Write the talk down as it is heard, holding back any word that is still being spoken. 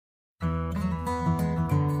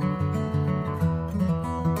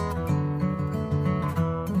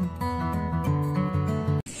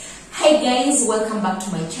Hi guys, welcome back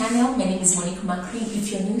to my channel. My name is Monica Macri.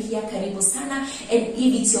 If you're new here, karibu sana, and if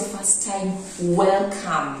it's your first time,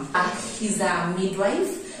 welcome. He's a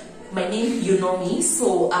midwife. My name, you know me.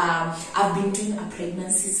 So I've been doing a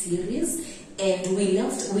pregnancy series, and we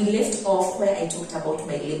left off where I talked about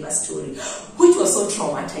my labor story, which was so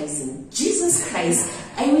traumatizing. Jesus Christ,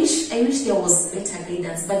 I wish there was better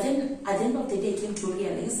guidance. But then at the end of the day, I came to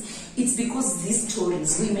realize it's because these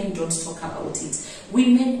stories, women don't talk about it.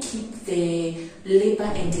 Women keep the labor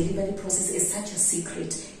and delivery process as such a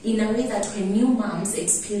secret, in a way that when new moms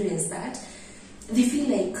experience that, they feel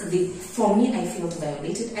like for me, I felt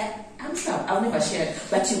violated. I'm sure I'll never share,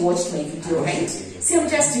 but you watched my video, right? See, I'm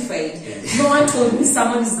justified. No one told me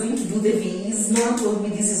someone is going to do the V's. No one told me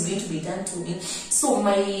this is going to be done to me. So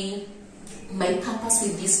my purpose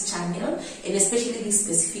with this channel, and especially this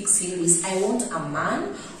specific series, I want a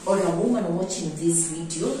man or a woman watching this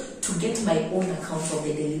video to get my own account of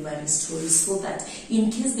the delivery story, so that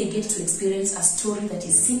in case they get to experience a story that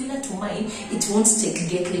is similar to mine, it won't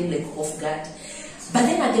get them like off guard. But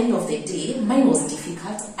then at the end of the day, mine was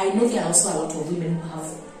difficult. I know there are also a lot of women who have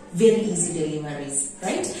very easy deliveries,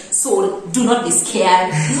 right? So do not be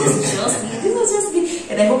scared. This was just me.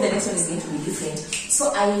 And I hope the next one is going to be different.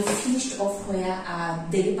 So I finished off where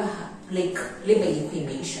the labor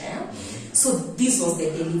equation. So this was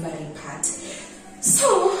the delivery part.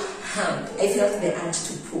 So I felt the urge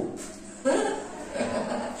to poop.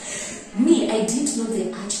 Me, I didn't know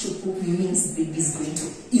the urge to poop means baby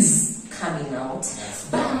is coming out.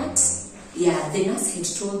 But yeah, the nurse had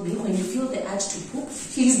told me, when you feel the urge to poop,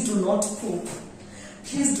 please do not poop.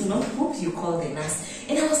 Please do not poop, you call the nurse.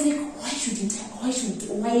 And I was like, why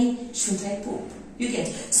shouldn't I poop? You get?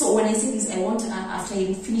 So when I say this, I want, after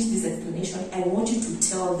I finish this explanation, I want you to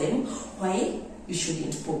tell them why you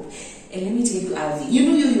shouldn't poop. And let me tell you, Alvi,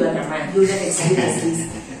 you are a man, you'll never experience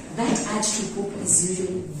this. That urge to poop is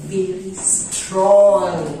usually very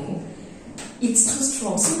strong. It's too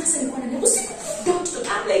strong. So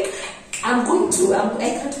I'm like, I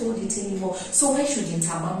can't hold it anymore. So why shouldn't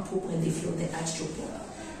a man poop when they feel the urge to poop?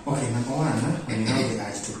 Okay, number one, when you have the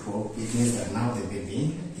urge to poop, it means that now the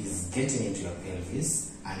baby is getting into your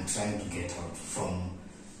pelvis and trying to get out from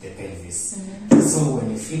the pelvis. So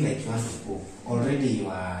when you feel like you want to poop, already your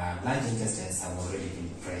large intestines have already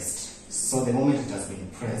been pressed. So the moment it has been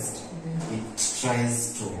pressed, it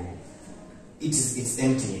tries to, it's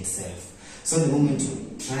emptying itself. So the moment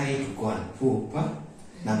you try to go and poop,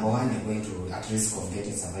 number one, you're going to at risk of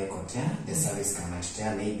getting cervical tear. The cervix cannot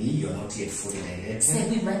tear. Maybe you're not yet fully dilated. So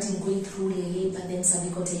imagine going through labor, then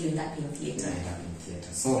cervical tear, you end up in theater.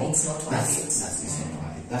 So it's not worth it. That's not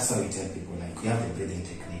worth it. That's why we tell people, like, we have the breathing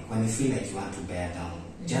technique. When you feel like you want to bear down,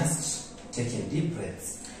 just take in deep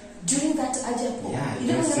breaths. During that urge poop, you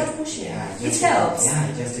don't have to push it. It helps.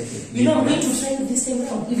 Just take it. You know, I'm going to try this time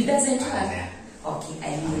around. If it doesn't work, okay, I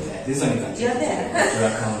will. This one you can take there. Your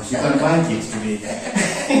account. You can bank it today.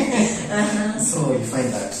 So you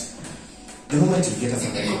find that the moment you get a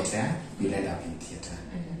cervical tear, you'll end up in theatre.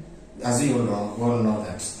 As we all know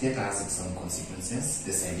that theatre has its own consequences.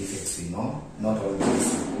 The side effects we know, not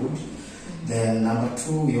always good. Then number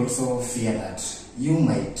two, we also fear that you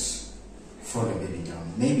might fall the baby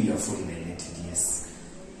down. Maybe you're fully dilated, yes.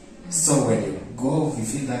 So when you go, you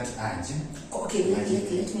feel that urge. Okay, let me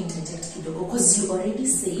interject, Kidogo, because you already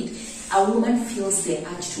said a woman feels the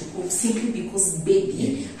urge to poop simply because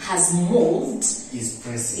baby has moved, is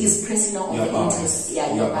pressing on your the bowels.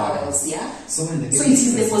 Your bowels, yeah. So when the baby it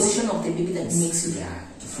is the position of the baby that makes you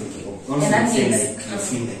to feel it. Also, you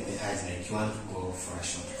feel like the urge, like you want to go for a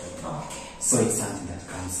short poop. Okay. So it's something that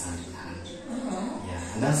comes hand in hand.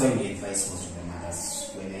 Yeah, and that's why we advise most of the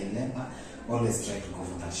mothers when they're in labor, always try to go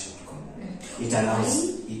for that short go. It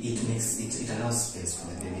allows it allows space for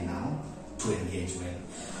the baby now to engage well.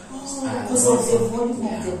 Because of the volume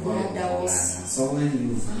of the bladder. So when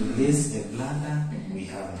you've released the bladder, we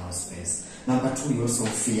have now space. Number two, you also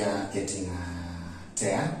fear getting a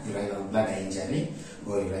tear, urethral bladder injury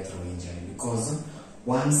or urethral injury, because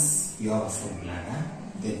once you have a full bladder,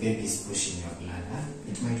 the baby is pushing your bladder,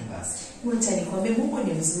 it might burst. You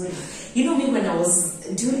know me, when I was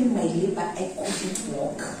during my labor, I couldn't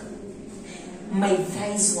walk. My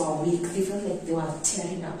thighs were weak. They felt like they were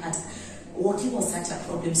tearing apart. Walking was such a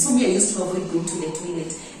problem. So me, I used to avoid going to the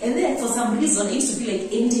toilet. And then for some reason, I used to feel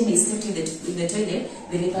like anytime I stepped in the toilet,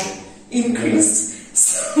 the labor increased.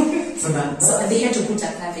 So they had to put a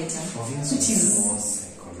catheter, which is more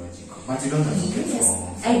psychological. But you don't have to get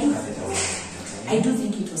for I do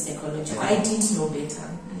think it was psychological. I didn't know better.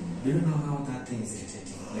 Do you know how that thing is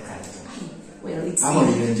irritating? The catheter. Well, it's how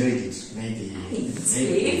much you enjoyed it? Maybe. It's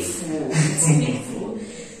painful. It's painful.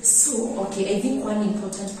 So, okay, I think one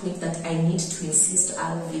important point that I need to insist,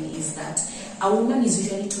 Alvin, is that a woman is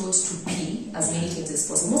usually told to pee as many times as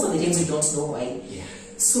possible. Most of the times we don't know why. Yeah.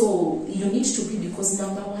 So, you need to pee because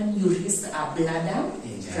number one, you risk a bladder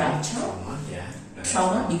rupture.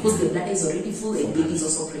 Trauma because the bladder is already full and baby is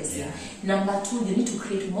also pressing. Yeah. Number two, you need to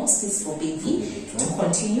create more space for baby to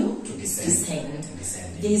continue to descend.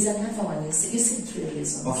 There is another one. You said 3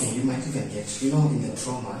 reasons. Okay, you might even get, in the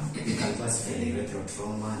trauma, you can classify the urethral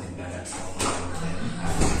trauma and the bladder trauma.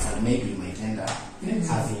 And maybe you might end up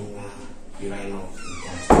having urinary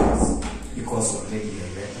incontinence because already the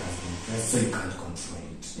urethra has been pressed, so you can't control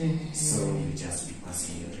it. So you just be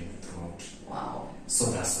passing urine throughout. Wow.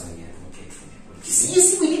 So that's why we advocate for people. You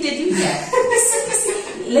see, we needed you here.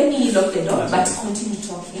 Let me lock the door, but continue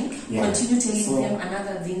talking. Yeah. Continue telling them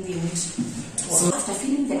another thing they need to. So after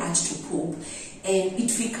feeling the urge to poop, and it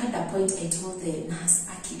triggered a point, I told the nurse,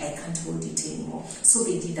 Aki, I can't hold it anymore. So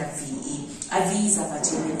they did a VE. A VE is a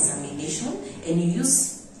vaginal examination, and you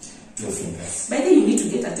use your fingers. By then you need to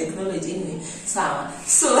get a technology anyway. So I'll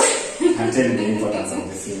tell you the importance of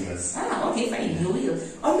the fingers. Okay, fine, you will.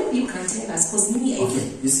 Or maybe you can tell us, because me,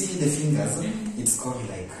 okay, you see the fingers, it's called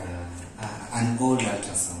like an old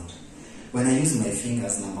ultrasound. When I use my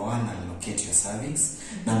fingers, number one, I'll locate your cervix.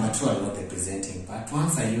 Number two, I'll know the presenting part.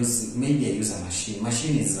 Once I use a machine.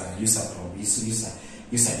 Machine is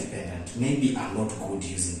user dependent. Maybe I'm not good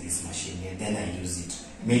using this machine, and then I use it.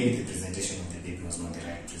 Maybe the presentation of the baby was not the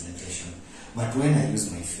right presentation. But when I use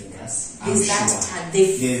my fingers, I'm sure the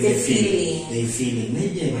feeling.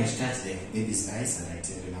 Maybe I might touch the baby's eyes and I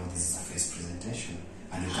tell you now this is a first presentation,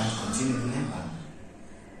 and you can't continue to labor.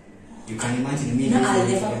 You can imagine me. No, I'll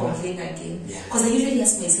never complain again. Because I usually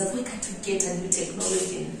ask myself, why can't we get a new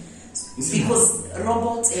technology? Because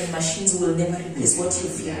robots and machines will never replace what you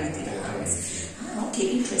feel with your hands.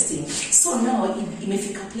 Okay, interesting. So now,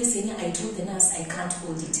 imefika place yenye I told the nurse I can't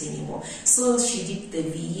hold it anymore. So she did the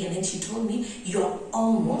VE and then she told me, you're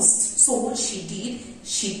almost. So what she did,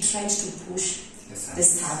 she tried to push the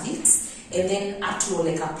cervix. And then at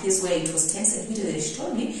like a place where it was 10 centimeters, and she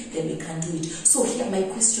told me, then we can do it. So here my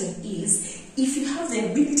question is, if you have the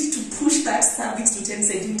ability to push that cervix to 10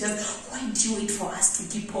 centimeters, why do you wait for us to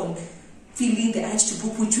keep on feeling the urge to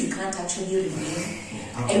poop, which we can't actually remain?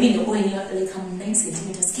 I mean, when you're like 9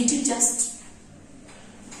 centimeters, can't you just...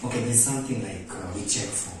 Okay, there's something like we check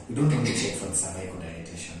for. We don't only check for the cervical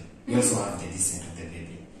dilatation. We also have the descent of the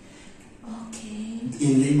baby. Okay.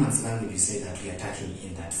 In layman's language, you say that we are attacking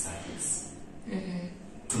in that cervix.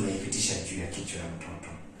 Tunaipitisha juu ya kichwa ya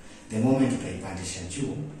mtoto. The moment utaipandisha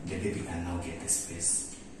juu, the baby can now get the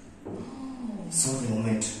space. So the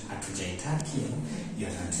moment hatujaitaki, you are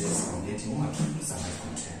at risk of getting what?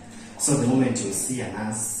 Cervical tear. So the moment you see a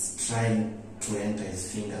nurse trying to enter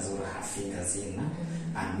his fingers or her fingers in,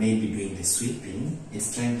 and maybe doing the sweeping,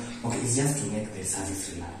 it's just to make the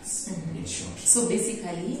cervix relax, in short. So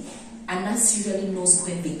basically, a nurse usually knows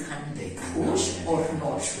when they can push or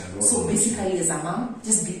not. So basically, as a mom,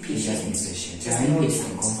 just be patient. I know it's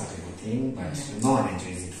an uncomfortable thing, but no one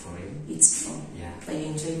enjoys it for you. It's true. Yeah. But you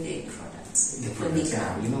enjoy the products. The products,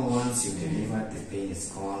 once you deliver, the pain is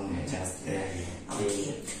gone, you're just there.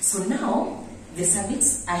 Okay. So now, the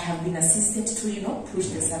cervix, I have been assisted to, push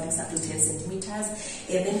the cervix up to 10 centimeters,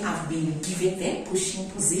 and then I've been given the pushing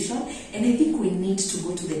position, and I think we need to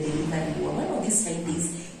go to the delivery room one of these 5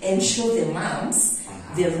 days and show the moms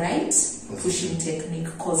the right pushing technique,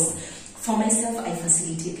 because for myself, I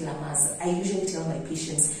facilitate Lamas. I usually tell my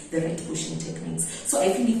patients the right pushing techniques. So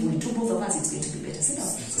I feel if we do both of us, it's going to be better.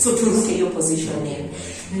 So to look at your positioning.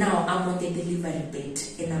 Now, I'm on the delivery bed,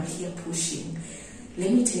 and I'm here pushing.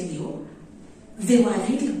 Let me tell you, they were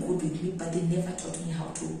really good with me, but they never taught me how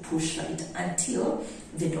to push right until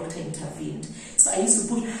the doctor intervened. So I used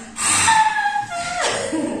to push.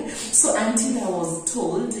 So until I was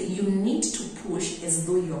told, you need to push as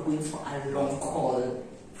though you're going for a long call,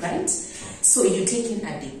 right? So you take in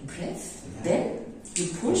a deep breath, then you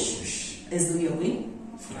push as though you're going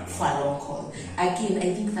for a long call. Again,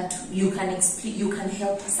 I think that you can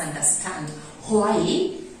help us understand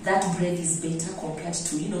why that breath is better compared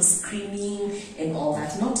to, screaming and all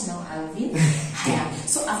that. Not now, Alvin.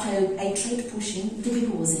 So after I tried pushing, the baby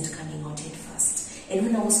wasn't coming out at first. And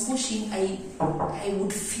when I was pushing, I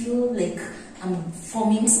would feel like I'm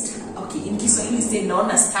forming okay, in Kiswahili we say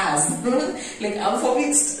naona stars. Like I'm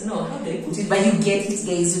forming no, how do I put it? But you get it,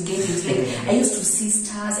 guys, you get it. Like I used to see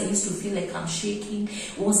stars, I used to feel like I'm shaking.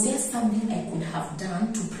 Was there something I could have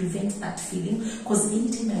done to prevent that feeling? Because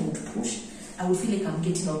anytime I would push, I would feel like I'm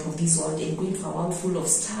getting out of this world and going to a world full of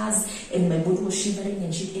stars, and my body was shivering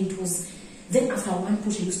and shit. It was Then after one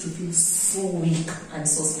push, I used to feel so weak and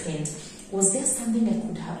so spent. Was there something I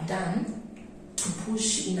could have done to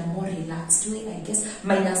push in a more relaxed way, I guess,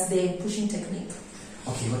 minus the pushing technique?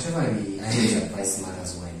 Okay, whatever I always advise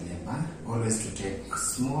mothers while in labor, always to take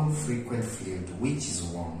small, frequent fluid which is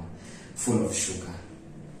warm, full of sugar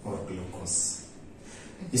or glucose.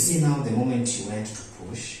 You see now, the moment you went to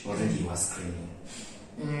push, already you are screaming.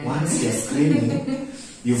 Once you're screaming,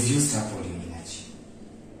 you've used up all your energy.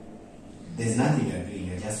 There's nothing you're doing,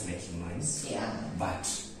 you're just making noise. Yeah. But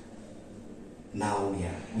now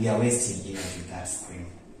we are wasting energy with that scream.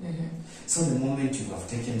 So the moment you have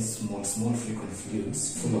taken small frequent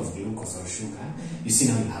fluids full of glucose or sugar, you see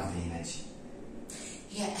now you have the energy.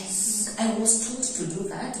 Yeah, I was told to do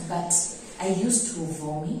that, but I used to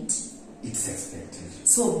vomit. It's expected.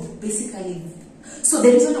 So basically, so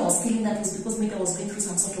the reason I was feeling that was because maybe I was going through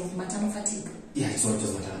some sort of maternal fatigue. Yeah, it's not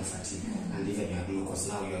just maternal fatigue. And even your glucose,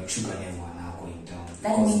 now your sugar level are now going down.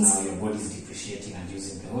 That because means now your body is depreciating and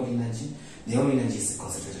using the whole energy. The whole energy is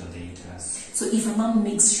concentrated on the uterus. so if a mom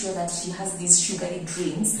makes sure that she has these sugary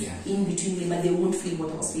drinks in between labor, they won't feel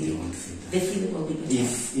what I was They feeling. won't feel that. The feeling will be better.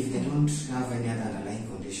 If they don't have any other underlying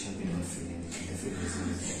condition, they don't feel anything. They feel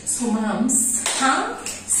it's So moms,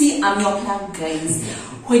 see, I'm your plug, guys.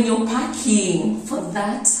 When you're packing for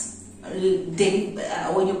that day,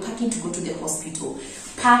 when you're packing to go to the hospital,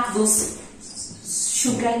 pack those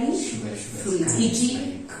sugary fluids, e.g.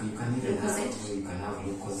 You can even have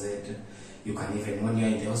Lucozade. You can even, when you're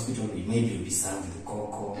in the hospital, maybe you'll be served with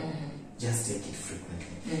cocoa. Just take it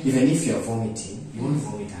frequently. Even if you're vomiting, you won't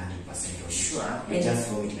vomit 100% of it. Sure. You just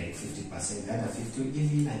vomit like 50%. The other 50 will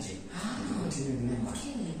give you energy. And you continue with labor.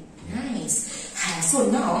 Okay, nice. So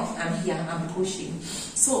now I'm here, I'm pushing.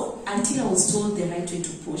 So until I was told the right way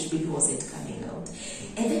to push, baby wasn't coming out.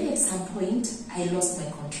 And then at some point, I lost my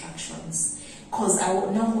contractions. Because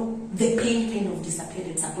now the pain kind of disappeared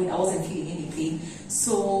at some point. I wasn't feeling any pain.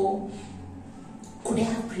 So could I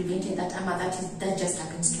have prevented that? That just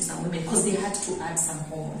happens to some women because they had to add some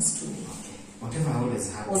hormones to me. Okay. Whatever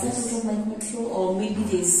always happens. Was that out of my control, or maybe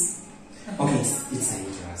there's? Okay, it's a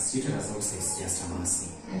uterus. Uterus also is just a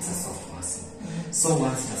muscle. It's a soft muscle. So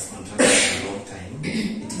once it has contracted for a long time,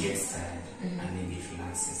 it gets tired and maybe it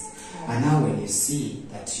relaxes. And now when you see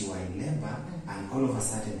that you are in labor and all of a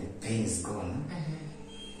sudden the pain is gone,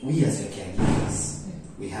 we as your caregivers,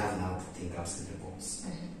 we have now to think outside the box.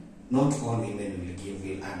 Not all women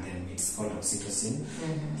will add them. It's called oxytocin.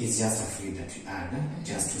 It's just a fluid that we add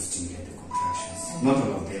just to stimulate the contractions. Not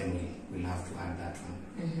all of them will have to add that one.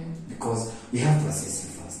 Because we have to assess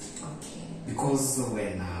it first. Okay. Because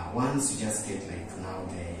when once you just get like now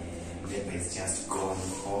the labor is just gone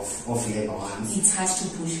off labor once. It's hard to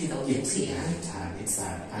push without the pain. It's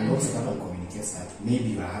hard. And also that one communicates that maybe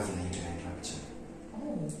you are having a uterine rupture.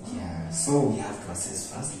 Yeah. So we have to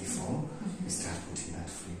assess first before we start putting that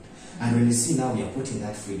fluid. And when you see now we are putting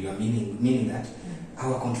that fluid, you are meaning that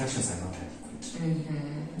our contractions are not adequate.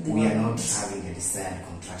 We are not having the desired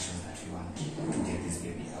contractions that we want to get this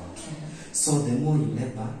baby out. So the more you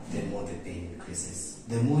labor, the more the pain increases.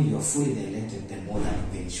 The more you are fully dilated, the more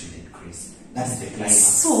that pain should increase. That's the climax.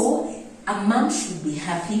 So a mom should be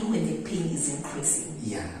happy when the pain is increasing.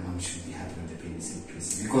 Yeah, a mom should be happy when the pain is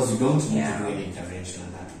increasing because you don't need to do any intervention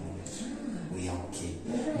at that moment. We are okay.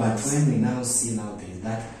 But when we now see now there is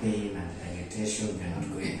that pain and dilatation, they are not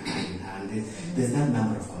going hand in hand. There's that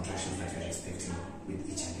number of contractions that you're expecting with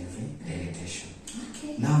each and every dilatation.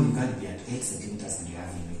 Okay. Now you can't be at 8 centimeters and you're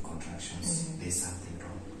having weak contractions. There's something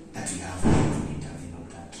wrong that we have to intervene on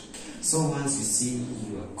that. So once you see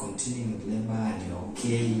you are continuing with labor and you're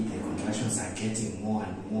okay, the contractions are getting more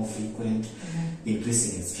and more frequent,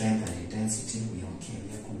 increasing in strength and intensity, we're okay,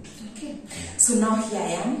 we're good. Okay. So now here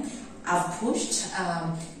I am. I've pushed.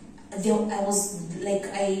 They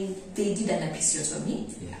did an episiotomy.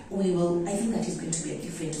 Yeah. I think that is going to be a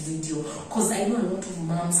different video because I know a lot of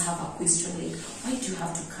moms have a question like, why do you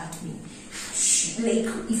have to cut me? Like,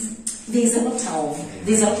 if there's a lot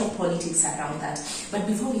of politics around that. But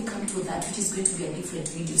before we come to that, which is going to be a different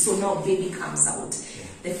video, so now baby comes out.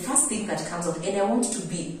 The first thing that comes out, and I want to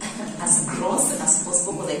be as gross as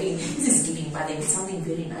possible because I mean, this is giving birth and it's something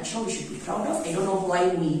very natural we should be proud of. I don't know why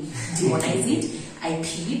we demonize it. I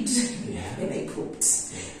peed and I pooped.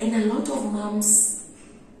 And a lot of moms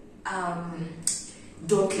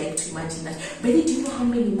don't like to imagine that. But do you know how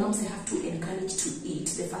many moms I have to encourage to eat,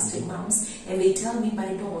 the first time moms? And they tell me, but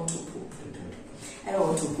I don't want to poop. I don't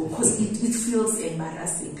want to poop because it feels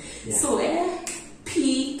embarrassing. Yeah. So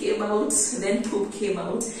pee came out, then poop came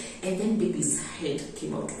out, and then baby's head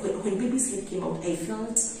came out. When baby's head came out, I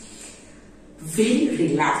felt very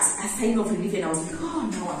relaxed, a sign of relief, and I was like, oh,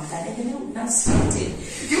 now I'm done. And then the nurse started,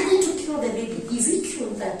 you're going to kill the baby. Is it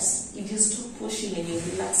true that if you stop pushing and you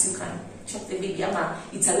relax, you can choke the baby?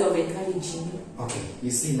 It's a way of encouraging you. Okay,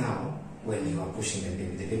 you see now, when you are pushing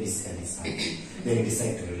the baby's head is up. Then you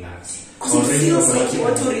decide to relax. Because it feels like you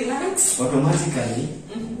want to relax. Automatically,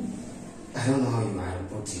 I don't know how you are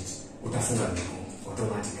put it. Utafunga miguu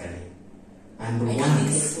automatically. And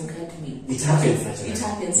once it happens naturally. It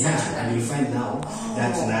happens yeah, naturally. and you find now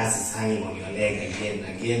that nurse is hanging on your leg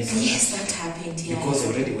again. So yes, that happened. Yeah. Because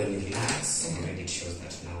already when you relax, already it shows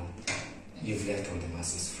that now you've left all the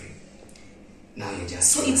muscles free. Now you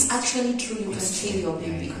just. So it's actually true. You can kill your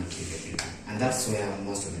baby. Yeah, you can kill your baby, and that's where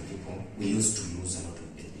most of the people we used to lose a lot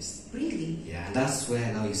of babies. Really? Yeah, and that's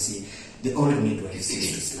where now you see the old midwives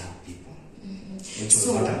used to slap people. Which was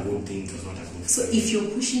not a good thing, it was not a good So thing. if you're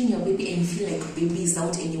pushing your baby and you feel like baby is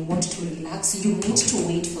out and you want to relax, you need to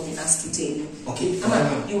wait for the nurse to tell you. Okay.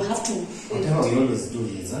 You have to. Whatever we always do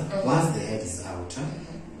is, once the head is out,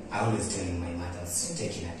 I always tell my mothers,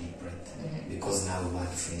 taking a deep breath. Because now we want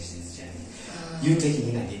to finish this journey. You taking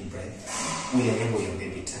in a deep breath will enable your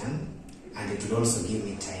baby turn, and it will also give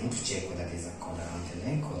me time to check whether there's a cord around the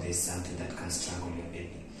neck or there's something that can strangle your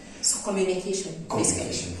baby. So communication.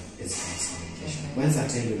 Communication is communication. Once I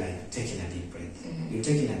tell you like taking a deep breath, you're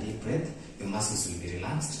taking a deep breath, your muscles will be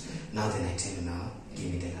relaxed. Now then I tell you now,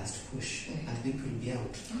 give me the last push, and the baby will be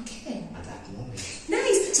out. Okay. At that moment.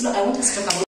 Nice. So now I want us to talk about